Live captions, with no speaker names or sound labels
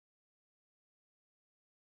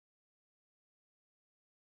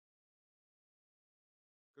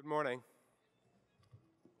Good morning.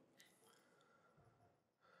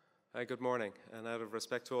 Hi, good morning. And out of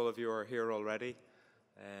respect to all of you who are here already,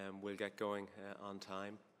 we'll get going on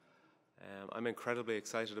time. I'm incredibly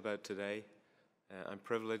excited about today. I'm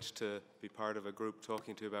privileged to be part of a group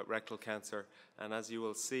talking to you about rectal cancer. And as you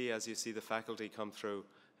will see, as you see the faculty come through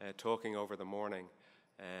talking over the morning,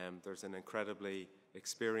 there's an incredibly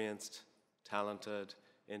experienced, talented,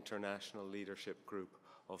 international leadership group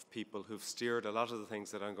of people who've steered a lot of the things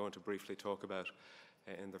that I'm going to briefly talk about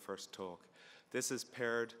in the first talk. This is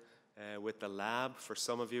paired with the lab. For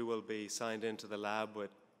some of you will be signed into the lab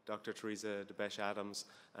with Dr. Teresa DeBesh-Adams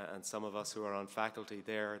and some of us who are on faculty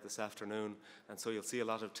there this afternoon. And so you'll see a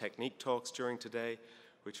lot of technique talks during today,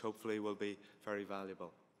 which hopefully will be very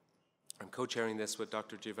valuable. I'm co-chairing this with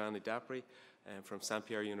Dr. Giovanni Dapri from St.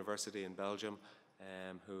 Pierre University in Belgium,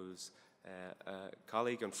 who's a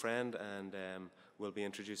colleague and friend, and will be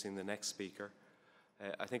introducing the next speaker.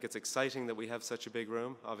 I think it's exciting that we have such a big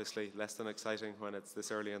room, obviously less than exciting when it's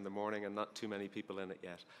this early in the morning and not too many people in it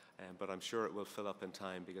yet, but I'm sure it will fill up in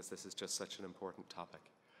time because this is just such an important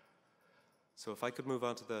topic. So if I could move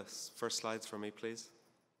on to the first slides for me, please.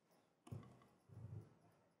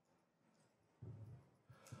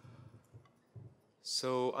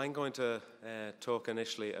 So I'm going to talk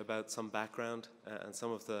initially about some background and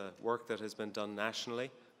some of the work that has been done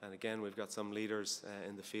nationally. And again, we've got some leaders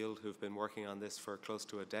in the field who've been working on this for close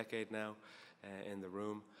to a decade now in the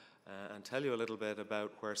room, and tell you a little bit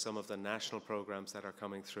about where some of the national programs that are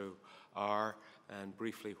coming through are, and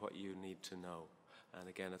briefly what you need to know. And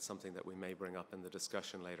again, it's something that we may bring up in the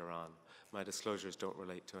discussion later on. My disclosures don't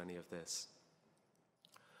relate to any of this.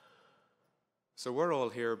 So we're all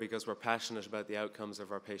here because we're passionate about the outcomes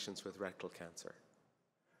of our patients with rectal cancer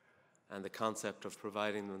and the concept of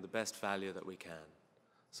providing them the best value that we can.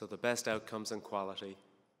 So the best outcomes and quality,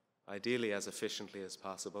 ideally as efficiently as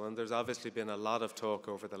possible. And there's obviously been a lot of talk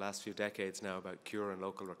over the last few decades now about cure and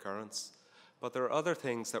local recurrence. But there are other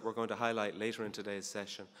things that we're going to highlight later in today's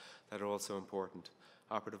session that are also important.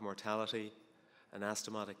 Operative mortality,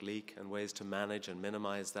 anastomotic leak and ways to manage and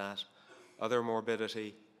minimize that, other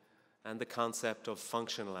morbidity, and the concept of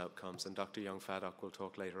functional outcomes. And Dr. Young-Fadok will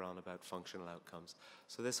talk later on about functional outcomes.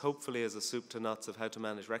 So this hopefully is a soup to nuts of how to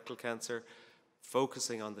manage rectal cancer,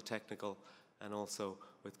 focusing on the technical and also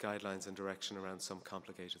with guidelines and direction around some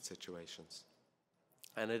complicated situations.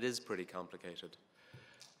 And it is pretty complicated.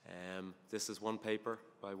 This is one paper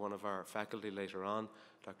by one of our faculty later on,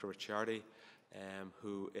 Dr. Ricciardi,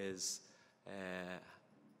 who is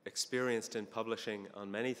experienced in publishing on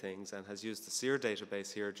many things and has used the SEER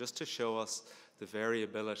database here just to show us the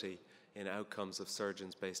variability in outcomes of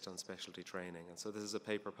surgeons based on specialty training. And so this is a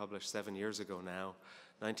paper published 7 years ago now,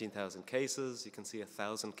 19,000 cases, you can see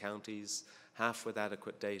 1,000 counties, half with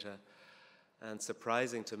adequate data. And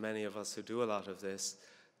surprising to many of us who do a lot of this,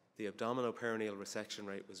 the abdominoperineal resection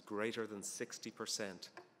rate was greater than 60%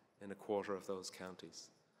 in a quarter of those counties.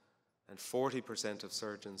 And 40% of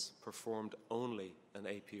surgeons performed only an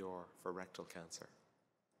APR for rectal cancer.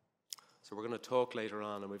 So we're going to talk later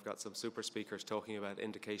on, and we've got some super speakers talking about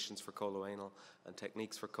indications for coloanal and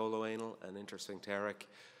techniques for coloanal and intersphincteric.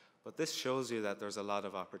 But this shows you that there's a lot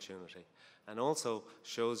of opportunity, and also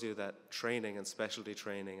shows you that training and specialty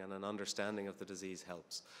training and an understanding of the disease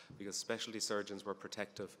helps, because specialty surgeons were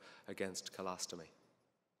protective against colostomy.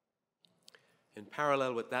 In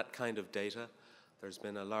parallel with that kind of data, there's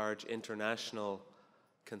been a large international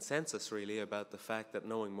consensus really about the fact that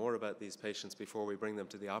knowing more about these patients before we bring them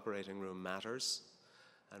to the operating room matters,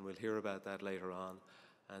 and we'll hear about that later on.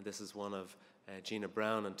 And this is one of Gina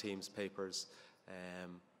Brown and team's papers,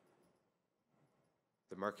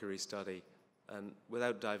 the Mercury study, and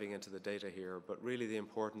without diving into the data here, but really the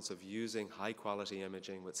importance of using high quality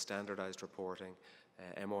imaging with standardized reporting,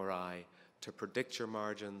 MRI, to predict your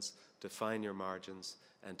margins, define your margins,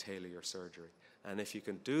 and tailor your surgery. And if you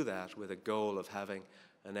can do that with a goal of having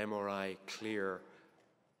an MRI clear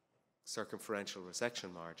circumferential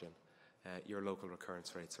resection margin, your local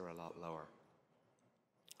recurrence rates are a lot lower.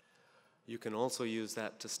 You can also use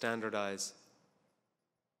that to standardize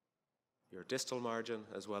your distal margin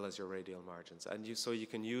as well as your radial margins. And so you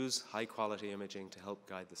can use high quality imaging to help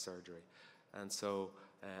guide the surgery. And so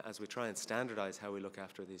as we try and standardize how we look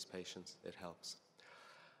after these patients, it helps.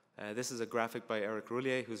 This is a graphic by Eric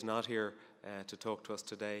Roulier, who's not here to talk to us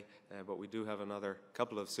today, but we do have another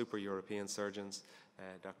couple of super European surgeons,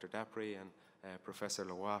 Dr. Dapri and Professor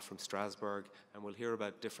Leroy from Strasbourg, and we'll hear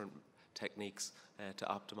about different techniques to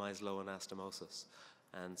optimize low anastomosis.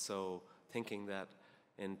 And so thinking that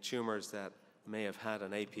in tumors that may have had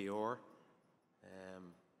an APR,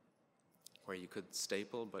 where you could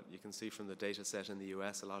staple, but you can see from the data set in the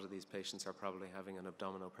US, a lot of these patients are probably having an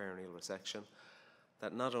abdominoperineal resection,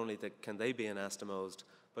 that not only can they be anastomosed,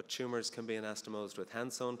 but tumors can be anastomosed with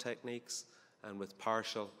hand-sewn techniques and with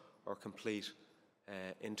partial or complete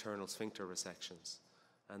internal sphincter resections.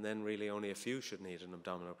 And then really only a few should need an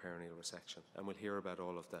abdominoperineal resection, and we'll hear about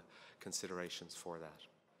all of the considerations for that.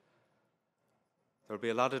 There will be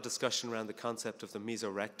a lot of discussion around the concept of the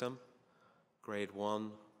mesorectum, grade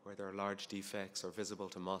 1, where there are large defects or visible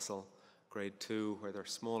to muscle, grade 2, where there are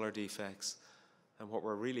smaller defects, and what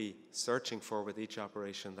we're really searching for with each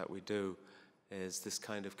operation that we do is this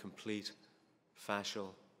kind of complete fascial,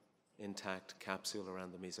 intact capsule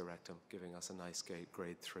around the mesorectum, giving us a nice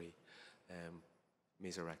grade 3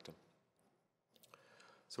 mesorectum.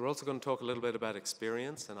 So we're also going to talk a little bit about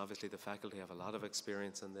experience, and obviously the faculty have a lot of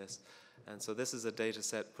experience in this. And so this is a data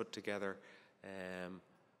set put together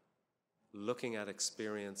looking at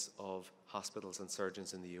experience of hospitals and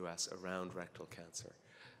surgeons in the US around rectal cancer.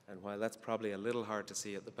 And while that's probably a little hard to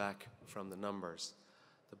see at the back from the numbers,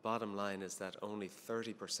 the bottom line is that only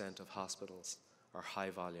 30% of hospitals are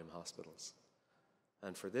high-volume hospitals.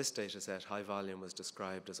 And for this data set, high volume was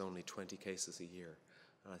described as only 20 cases a year.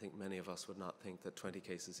 And I think many of us would not think that 20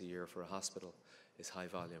 cases a year for a hospital is high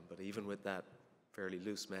volume. But even with that fairly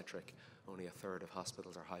loose metric, only a third of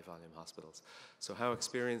hospitals are high volume hospitals. So how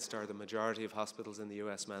experienced are the majority of hospitals in the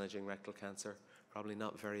US managing rectal cancer? Probably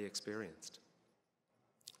not very experienced.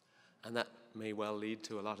 And that may well lead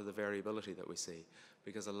to a lot of the variability that we see,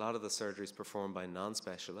 because a lot of the surgery is performed by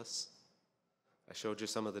non-specialists. I showed you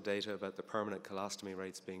some of the data about the permanent colostomy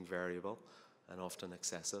rates being variable and often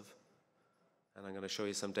excessive. And I'm going to show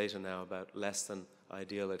you some data now about less than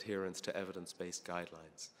ideal adherence to evidence-based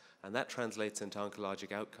guidelines. And that translates into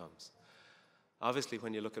oncologic outcomes. Obviously,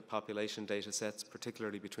 when you look at population data sets,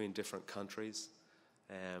 particularly between different countries,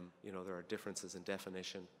 there are differences in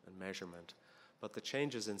definition and measurement. But the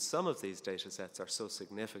changes in some of these data sets are so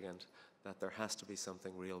significant that there has to be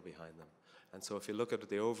something real behind them. And so if you look at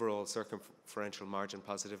the overall circumferential margin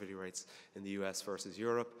positivity rates in the US versus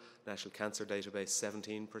Europe, National Cancer Database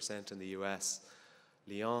 17% in the US,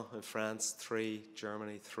 Lyon in France 3,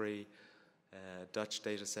 Germany 3, Dutch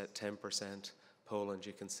data set 10%, Poland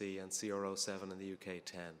you can see, and CRO 7 in the UK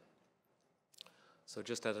 10. So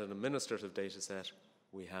just at an administrative data set,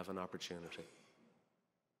 we have an opportunity.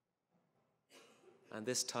 And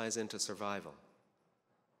this ties into survival.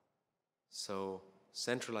 So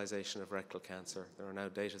centralization of rectal cancer, there are now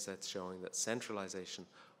data sets showing that centralization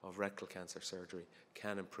of rectal cancer surgery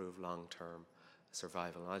can improve long-term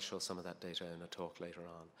survival. And I'll show some of that data in a talk later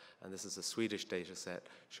on. And this is a Swedish data set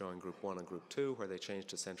showing group 1 and group 2, where they changed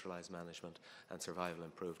to centralized management and survival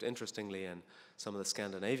improved. Interestingly, in some of the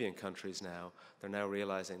Scandinavian countries now, they're now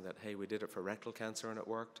realizing that, hey, we did it for rectal cancer and it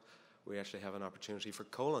worked. We actually have an opportunity for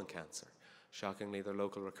colon cancer. Shockingly, their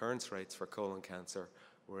local recurrence rates for colon cancer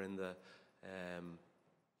were in the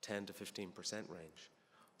 10 to 15% range.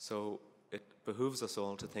 So it behooves us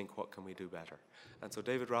all to think, what can we do better? And so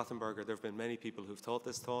David Rothenberger, there have been many people who've thought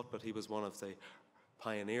this thought, but he was one of the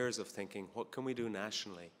pioneers of thinking, what can we do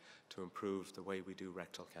nationally to improve the way we do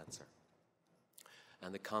rectal cancer?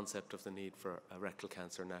 And the concept of the need for a rectal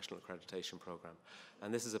cancer national accreditation program.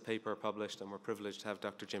 And this is a paper published, and we're privileged to have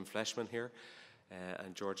Dr. Jim Fleshman here,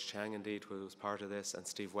 and George Chang, indeed, who was part of this, and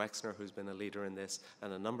Steve Wexner, who's been a leader in this,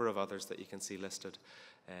 and a number of others that you can see listed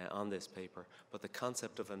on this paper. But the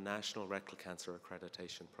concept of a national rectal cancer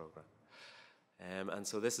accreditation program. And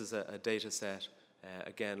so this is a data set,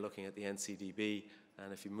 again, looking at the NCDB,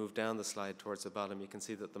 and if you move down the slide towards the bottom, you can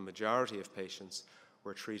see that the majority of patients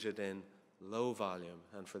were treated in low volume,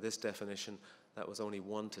 and for this definition, that was only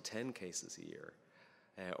 1 to 10 cases a year,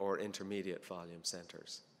 or intermediate volume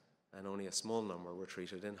centers. And only a small number were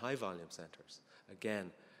treated in high volume centers. Again,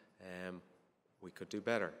 we could do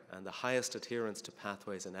better. And the highest adherence to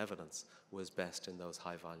pathways and evidence was best in those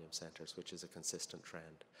high volume centers, which is a consistent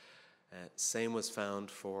trend. Same was found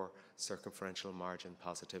for circumferential margin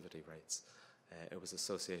positivity rates. It was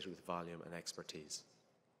associated with volume and expertise.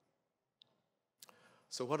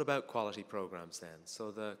 So what about quality programs then? So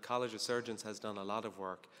the College of Surgeons has done a lot of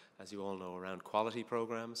work, as you all know, around quality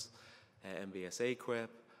programs, MBSA-QIP,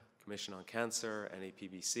 Commission on Cancer,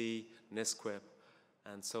 NAPBC, NISQIP,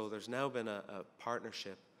 and so there's now been a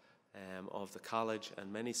partnership of the college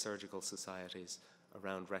and many surgical societies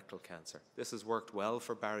around rectal cancer. This has worked well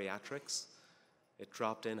for bariatrics. It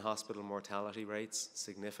dropped in hospital mortality rates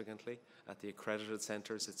significantly. At the accredited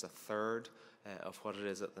centers, it's a third of what it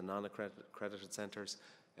is at the non-accredited centers.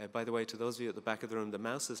 By the way, to those of you at the back of the room, the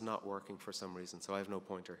mouse is not working for some reason, so I have no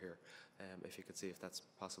pointer here, if you could see if that's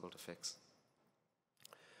possible to fix.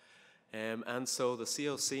 And so the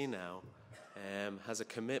COC now has a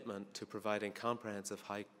commitment to providing comprehensive,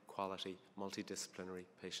 high-quality, multidisciplinary,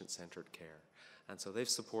 patient-centered care. And so they've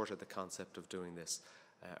supported the concept of doing this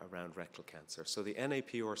around rectal cancer. So the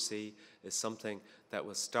NAPRC is something that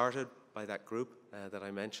was started by that group that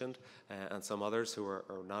I mentioned and some others who are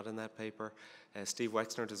not in that paper. Steve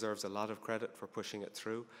Wexner deserves a lot of credit for pushing it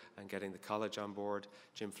through and getting the college on board.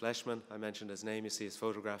 Jim Fleshman, I mentioned his name, you see his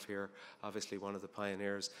photograph here, obviously one of the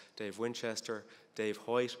pioneers. Dave Winchester, Dave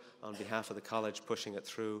Hoyt on behalf of the college pushing it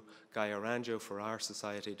through, Guy Aranjo for our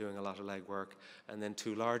society doing a lot of legwork, and then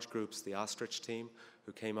two large groups, the Ostrich team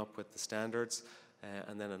who came up with the standards,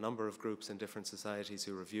 and then a number of groups in different societies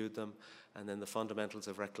who reviewed them, and then the Fundamentals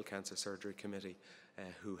of Rectal Cancer Surgery Committee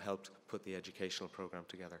who helped put the educational program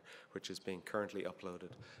together, which is being currently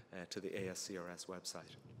uploaded to the ASCRS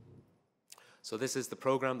website. So this is the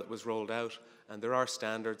program that was rolled out, and there are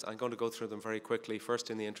standards. I'm going to go through them very quickly, first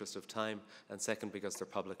in the interest of time, and second because they're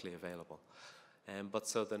publicly available. But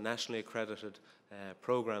so the nationally accredited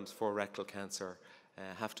programs for rectal cancer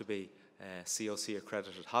have to be COC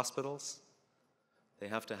accredited hospitals. They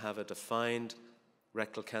have to have a defined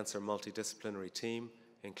rectal cancer multidisciplinary team,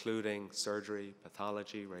 including surgery,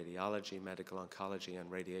 pathology, radiology, medical oncology, and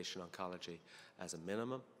radiation oncology as a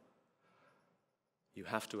minimum. You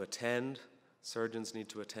have to attend, surgeons need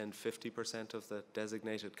to attend 50% of the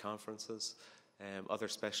designated conferences. Other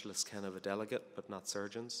specialists can have a delegate, but not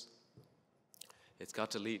surgeons. It's got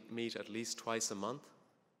to meet at least twice a month.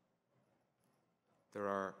 There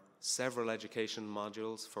are several education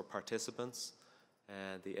modules for participants.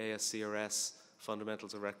 The ASCRS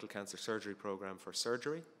Fundamentals of Rectal Cancer Surgery program for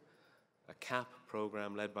surgery, a CAP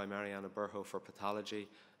program led by Mariana Burho for pathology,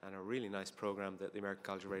 and a really nice program that the American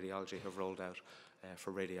College of Radiology have rolled out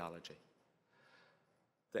for radiology.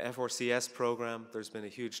 The FRCS program, there's been a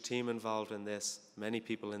huge team involved in this, many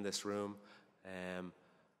people in this room,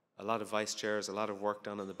 a lot of vice chairs, a lot of work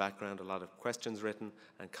done in the background, a lot of questions written,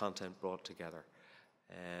 and content brought together.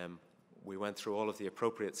 We went through all of the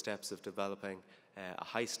appropriate steps of developing a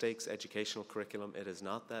high-stakes educational curriculum. It is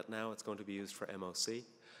not that now. It's going to be used for MOC.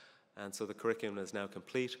 And so the curriculum is now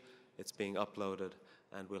complete. It's being uploaded,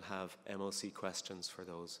 and we'll have MOC questions for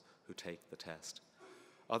those who take the test.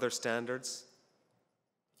 Other standards,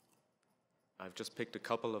 I've just picked a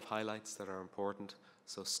couple of highlights that are important.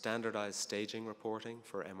 So standardized staging reporting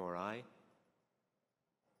for MRI,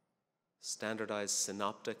 standardized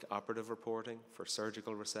synoptic operative reporting for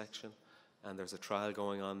surgical resection, and there's a trial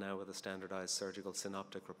going on now with a standardized surgical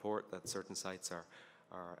synoptic report that certain sites are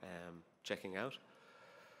checking out.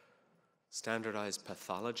 Standardized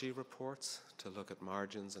pathology reports to look at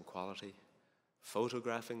margins and quality.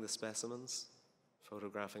 Photographing the specimens.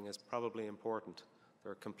 Photographing is probably important.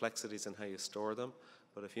 There are complexities in how you store them,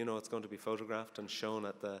 but if you know it's going to be photographed and shown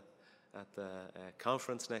at the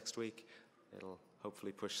conference next week, it'll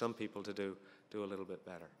hopefully push some people to do a little bit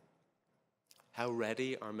better. How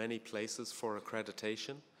ready are many places for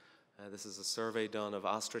accreditation? This is a survey done of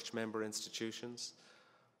Ostrich member institutions.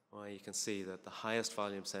 Well, you can see that the highest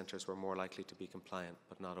volume centers were more likely to be compliant,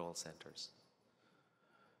 but not all centers.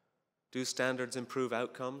 Do standards improve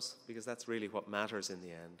outcomes? Because that's really what matters in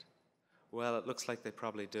the end. Well, it looks like they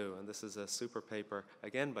probably do, and this is a super paper,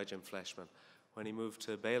 again by Jim Fleshman. When he moved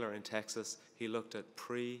to Baylor in Texas, he looked at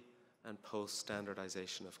pre- and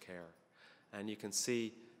post-standardization of care. And you can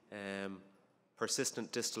see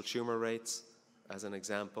persistent distal tumor rates, as an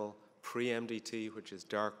example, pre-MDT, which is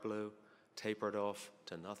dark blue, tapered off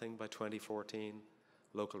to nothing by 2014.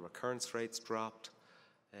 Local recurrence rates dropped.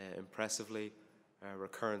 Impressively,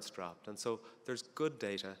 recurrence dropped. And so there's good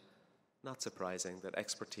data, not surprising, that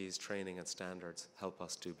expertise, training, and standards help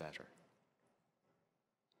us do better.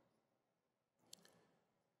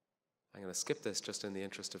 I'm going to skip this just in the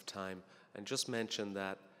interest of time and just mention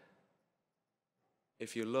that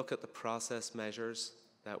if you look at the process measures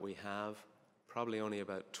that we have, probably only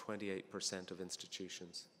about 28% of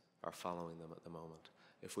institutions are following them at the moment.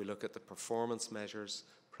 If we look at the performance measures,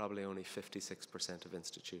 probably only 56% of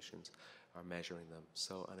institutions are measuring them.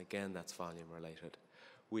 So, and again, that's volume related.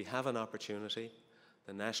 We have an opportunity.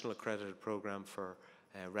 The National Accredited Program for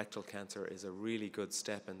Rectal Cancer is a really good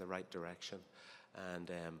step in the right direction. And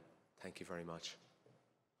thank you very much.